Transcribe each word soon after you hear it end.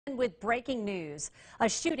With breaking news, a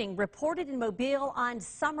shooting reported in Mobile on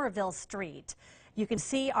Summerville Street. You can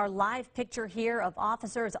see our live picture here of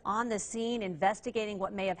officers on the scene investigating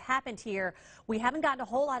what may have happened here. We haven't gotten a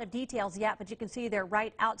whole lot of details yet, but you can see they're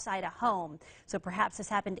right outside a home. So perhaps this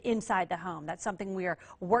happened inside the home. That's something we are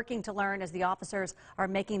working to learn as the officers are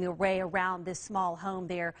making their way around this small home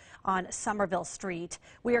there on Summerville Street.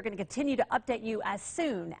 We are going to continue to update you as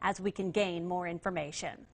soon as we can gain more information.